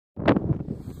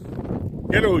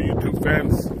Hello, YouTube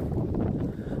fans.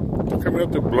 Coming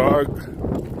up to blog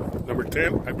number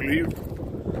 10, I believe.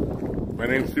 My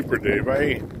name's Super Dave.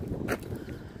 I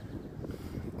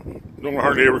don't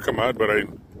hardly ever come out, but I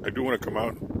do want to come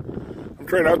out. I'm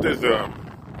trying out this a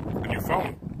new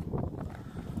phone.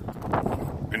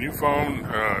 A new phone.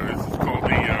 This is called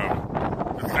the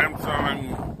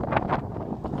Samsung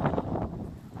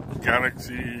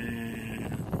Galaxy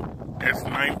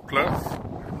S9 Plus.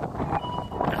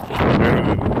 It's supposed to be better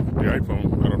than the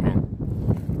iPhone. I don't know.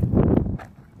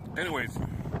 Anyways,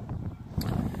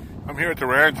 I'm here at the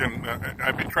ranch, and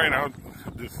I've been trying out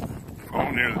this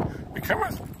phone here. The camera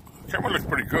looks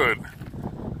pretty good.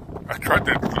 I tried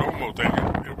that slow-mo thing.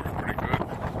 It works pretty good.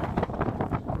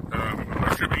 I'm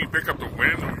not sure if you can pick up the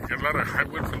wind. We get a lot of high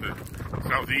wind from the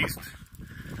southeast.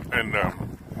 And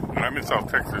I'm in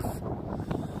South Texas.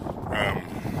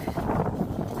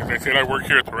 As I said, I work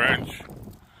here at the ranch.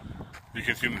 You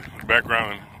can see in the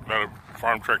background a lot of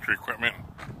farm tractor equipment.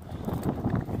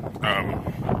 I'm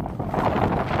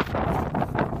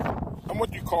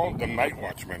what you call the night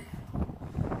watchman.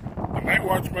 The night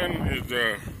watchman is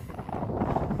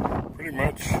pretty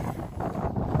much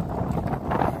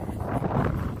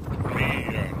me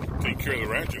taking care of the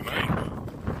ranch at night.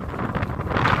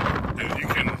 As you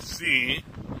can see,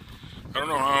 I don't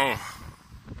know how.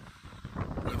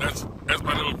 That's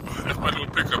my little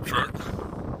pickup truck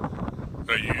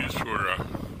that I use for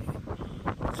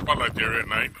spotlight there at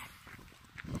night.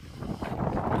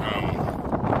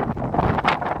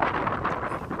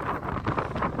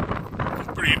 It's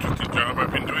a pretty interesting job.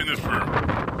 I've been doing this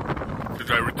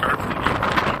since I retired from work in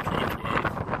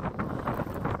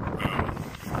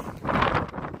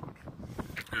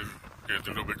 2012. It's a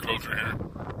little bit closer here.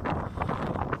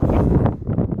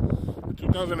 The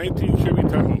 2018 Chevy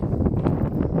Tahoe.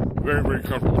 Very, very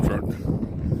comfortable truck.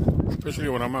 Especially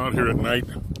when I'm out here at night.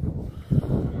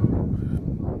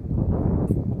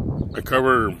 I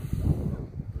cover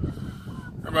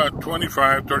about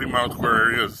 25, 30 mile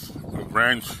square areas of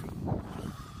ranch.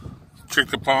 Check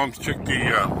the palms, check that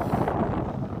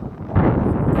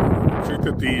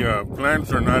the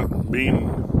plants are not being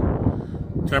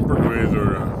tampered with,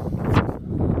 or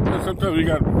sometimes we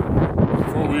got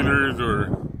four-wheelers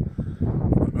or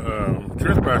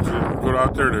trespassers go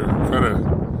out there to try to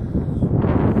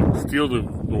steal the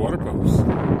water pumps.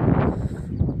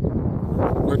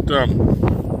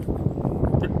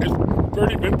 But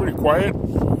it's been pretty quiet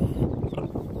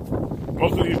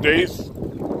most of these days.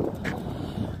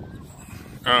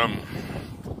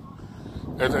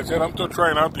 As I said, I'm still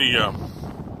trying out the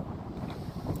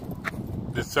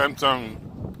Samsung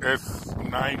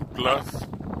S9 Plus.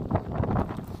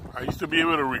 I used to be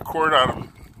able to record out of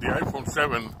the iPhone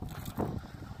 7.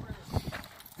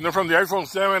 And then from the iPhone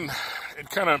 7, it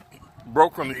kind of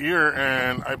broke from the ear,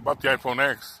 and I bought the iPhone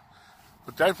X.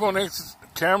 But the iPhone X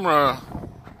camera,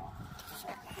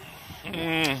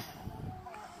 it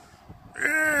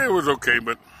was okay,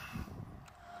 but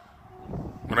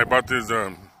when I bought this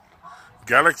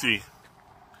Galaxy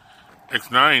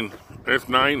S9, it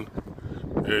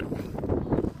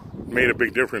made a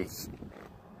big difference.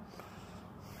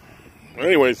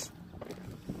 Anyways,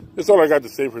 that's all I got to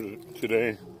say for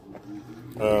today.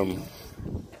 I'm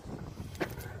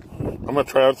gonna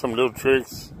try out some little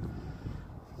tricks.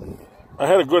 I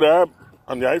had a good app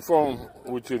on the iPhone,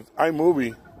 which is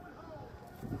iMovie,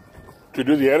 to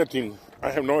do the editing.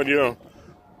 I have no idea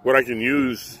what I can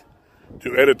use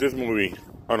to edit this movie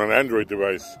on an Android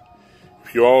device.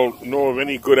 If you all know of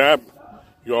any good app,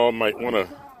 you all might want to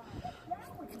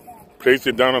place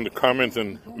it down in the comments,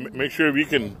 and make sure if you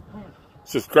can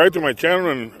subscribe to my channel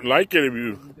and like it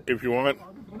if you want.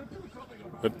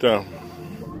 But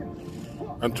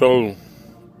until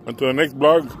the next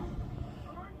blog,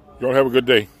 you all have a good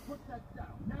day.